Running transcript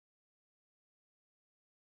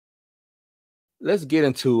let's get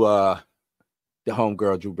into the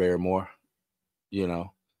homegirl Drew Barrymore. You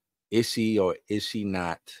know, is she or is she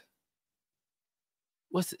not?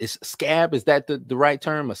 Is scab? Is that the right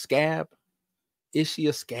term? A scab? Is she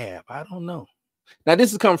a scab? I don't know. Now,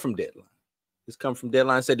 this is coming from Deadline. This comes from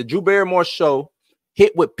Deadline. Said the Drew Barrymore Show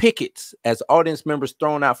hit with pickets as audience members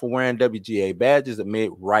thrown out for wearing WGA badges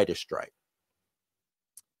amid writer strike.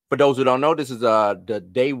 For those who don't know, this is the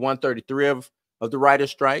day 133 of the writer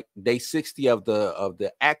strike, day 60 of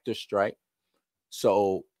the actor strike.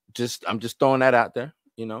 So I'm just throwing that out there,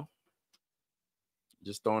 you know,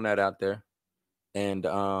 just throwing that out there. And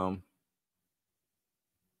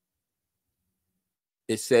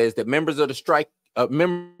it says that members of the strike,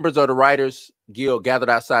 members of the Writers Guild gathered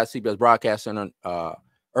outside CBS Broadcast Center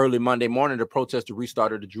early Monday morning to protest the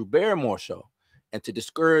restart of the Drew Barrymore Show and to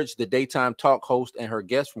discourage the daytime talk host and her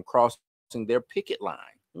guests from crossing their picket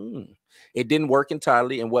line. It didn't work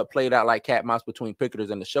entirely, and what played out like cat and mouse between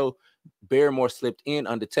picketers and the show, Barrymore slipped in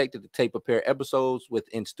undetected to tape a pair of episodes with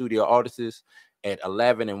in-studio audiences at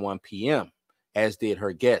 11 and 1 p.m., as did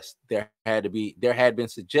her guests. There had been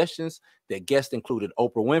suggestions that guests included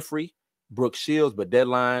Oprah Winfrey, Brooke Shields, but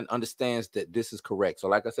Deadline understands that this is correct. So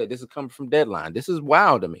like I said, this is coming from Deadline. This is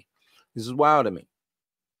wild to me. This is wild to me.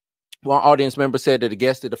 One audience member said that the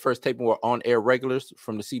guests at the first taping were on-air regulars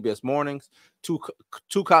from the CBS mornings. Two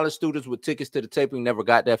college students with tickets to the taping never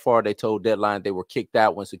got that far. They told Deadline they were kicked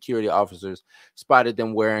out when security officers spotted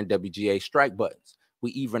them wearing WGA strike buttons. We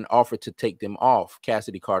even offered to take them off,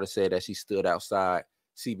 Cassidy Carter said as she stood outside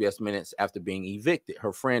CBS minutes after being evicted.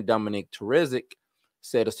 Her friend Dominic Terezik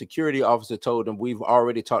said a security officer told them, "We've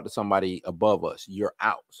already talked to somebody above us. You're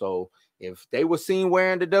out." So if they were seen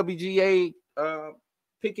wearing the WGA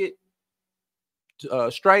picket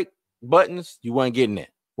strike buttons, you weren't getting it.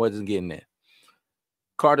 Wasn't getting it.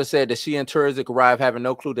 Carter said that she and Terezik arrived having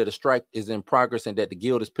no clue that a strike is in progress and that the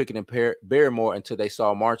guild is picketing Barrymore until they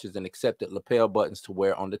saw marches and accepted lapel buttons to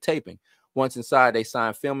wear on the taping. Once inside, they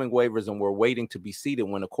signed filming waivers and were waiting to be seated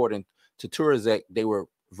when, according to Terezik, they were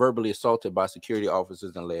verbally assaulted by security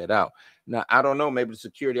officers and led out. Now, I don't know. Maybe the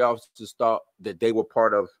security officers thought that they were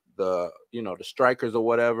part of the strikers or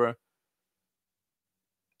whatever.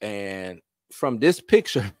 And from this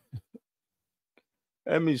picture,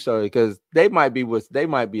 let me show you, because they might be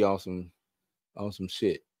on some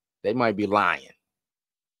shit. They might be lying.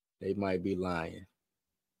 They might be lying.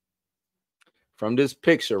 From this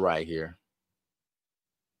picture right here,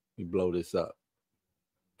 let me blow this up.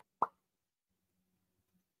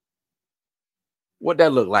 What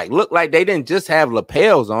that look like? Look like they didn't just have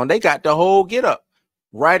lapels on. They got the whole get up.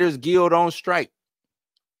 Writers Guild on strike.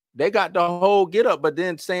 They got the whole get up, but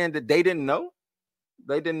then saying that they didn't know.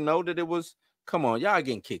 They didn't know that it was. Come on, y'all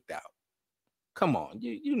getting kicked out. Come on,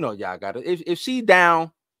 you know y'all got it. If she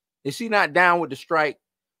down, if she not down with the strike,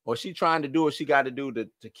 or she trying to do what she got to do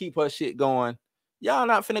to keep her shit going, y'all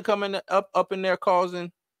not finna come in up in there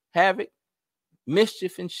causing havoc,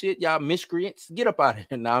 mischief and shit. Y'all miscreants, get up out of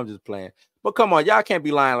here. Now I'm just playing. But come on, y'all can't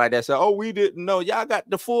be lying like that. So, oh, we didn't know. Y'all got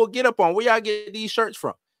the full get up on. Where y'all get these shirts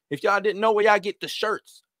from? If y'all didn't know, where y'all get the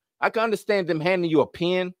shirts? I can understand them handing you a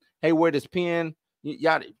pen. Hey, wear this pen.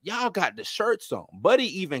 Y'all got the shirts on. Buddy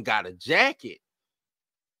even got a jacket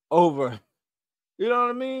over. You know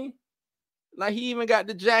what I mean? Like he even got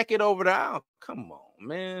the jacket over the aisle. Come on,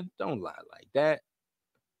 man. Don't lie like that.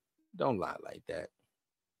 Don't lie like that.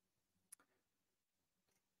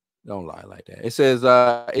 Don't lie like that. It says,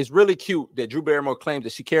 it's really cute that Drew Barrymore claims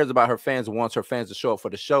that she cares about her fans and wants her fans to show up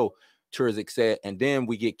for the show, Terezik said, and then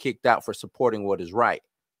we get kicked out for supporting what is right.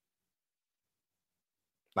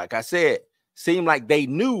 Like I said, seemed like they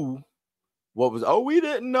knew what was, we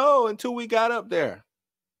didn't know until we got up there.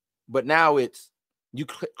 But now it's, you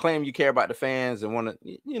claim you care about the fans and want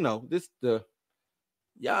to,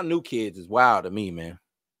 y'all new kids is wild to me, man.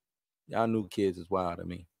 Y'all new kids is wild to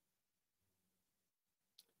me.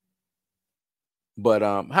 But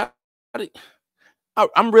I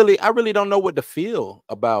really don't know what to feel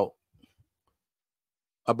about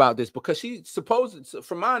this, because she supposed,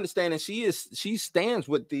 from my understanding, she stands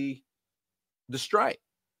with the strike,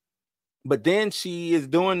 but then she is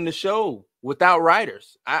doing the show without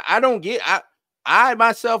writers. I don't get. I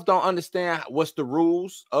myself don't understand what's the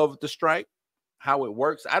rules of the strike, how it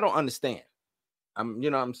works. I don't understand.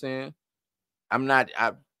 You know what I'm saying? I'm not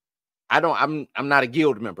a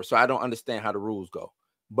guild member, so I don't understand how the rules go.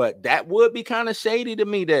 But that would be kind of shady to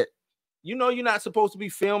me, that you're not supposed to be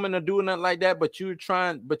filming or doing nothing like that, but you're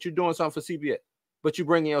doing something for CBS, but you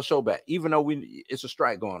bringing your show back, even though it's a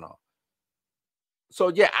strike going on. So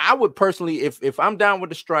yeah, I would personally, if I'm down with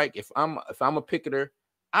the strike, if I'm a picketer,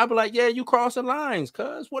 I'd be like, yeah, you crossing lines,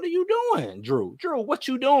 cuz. What are you doing, Drew? Drew, what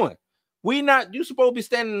you doing? You supposed to be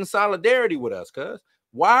standing in solidarity with us, cuz.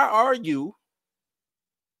 Why are you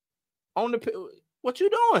on what you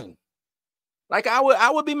doing? Like, I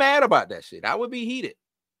would be mad about that shit. I would be heated.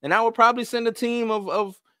 And I would probably send a team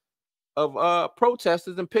of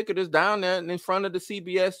protesters and picketers down there in front of the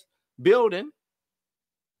CBS building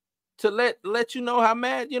to let you know how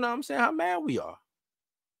mad, you know what I'm saying, how mad we are.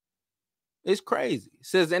 It's crazy. It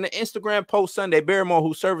says in an Instagram post Sunday, Barrymore,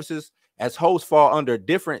 whose services as host fall under a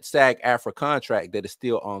different SAG-AFTRA contract that is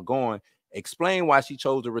still ongoing, explained why she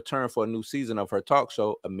chose to return for a new season of her talk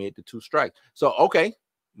show amid the 2 strikes. So, okay,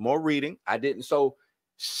 more reading. I didn't. So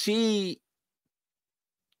she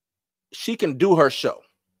can do her show,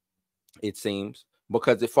 it seems,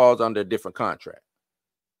 because it falls under a different contract.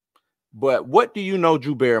 But what do you know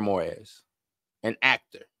Drew Barrymore as? An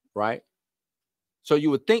actor, right? So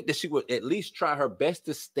you would think that she would at least try her best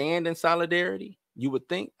to stand in solidarity. You would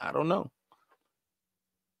think. I don't know.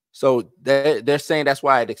 So they're saying that's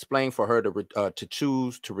why it explained for her to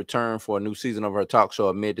choose to return for a new season of her talk show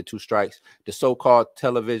amid the 2 strikes. The so-called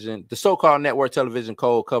network television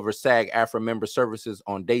code covers SAG-AFTRA member services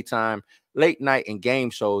on daytime, late night, and game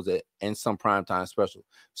shows and some primetime specials.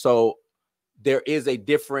 So there is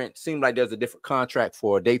seems like there's a different contract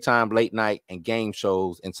for daytime, late night, and game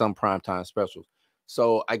shows and some primetime specials.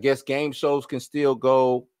 So I guess game shows can still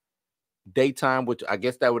go daytime, which I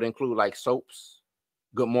guess that would include like soaps,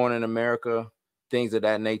 Good Morning America, things of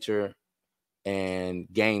that nature, and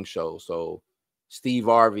game shows. So Steve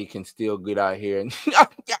Harvey can still get out here and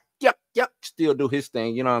still do his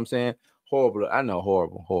thing. You know what I'm saying? Horrible. I know,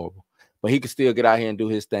 horrible. But he can still get out here and do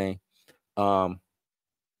his thing. But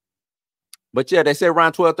yeah, they said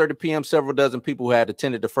around 12:30 p.m., several dozen people who had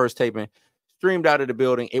attended the first taping streamed out of the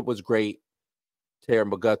building. It was great. Tara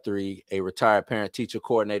McGuthrie, a retired parent-teacher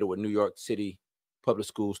coordinator with New York City Public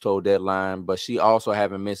Schools, told Deadline, but she also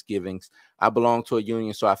having misgivings. I belong to a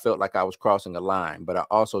union, so I felt like I was crossing a line, but I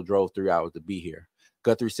also drove 3 hours to be here.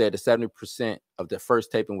 Guthrie said that 70% of the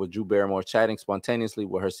first taping was Drew Barrymore chatting spontaneously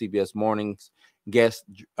with her CBS Mornings guest.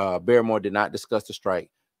 Barrymore did not discuss the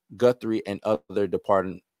strike, Guthrie and other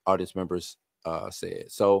departing audience members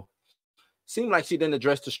said. So seemed like she didn't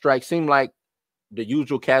address the strike. Seemed like the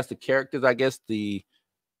usual cast of characters, I guess, the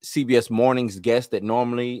CBS Mornings guests that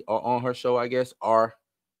normally are on her show, I guess, are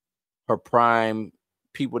her prime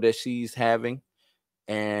people that she's having,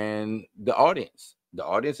 and the audience. The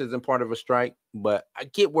audience isn't part of a strike, but I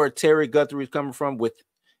get where Terry Guthrie is coming from with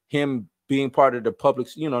him being part of the public,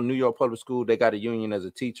 New York public school. They got a union as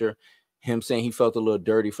a teacher. Him saying he felt a little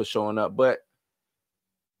dirty for showing up, but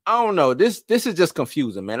I don't know. This is just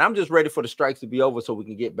confusing, man. I'm just ready for the strikes to be over so we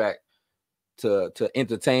can get back to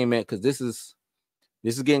entertainment, because this is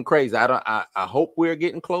getting crazy. I hope we're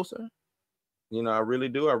getting closer. I really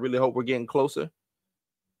do. I really hope we're getting closer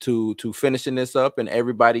to finishing this up and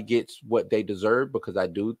everybody gets what they deserve, because I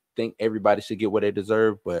do think everybody should get what they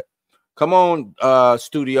deserve. But come on,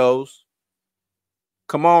 studios.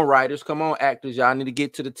 Come on, writers. Come on, actors. Y'all need to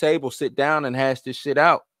get to the table, sit down, and hash this shit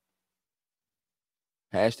out.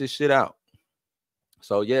 Hash this shit out.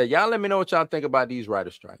 So yeah, y'all let me know what y'all think about these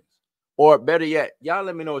writer strikes. Or better yet, y'all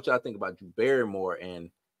let me know what y'all think about Drew Barrymore,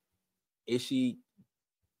 and is she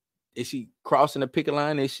crossing the picket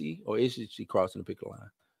line? Is she crossing the picket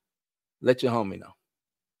line? Let your homie know.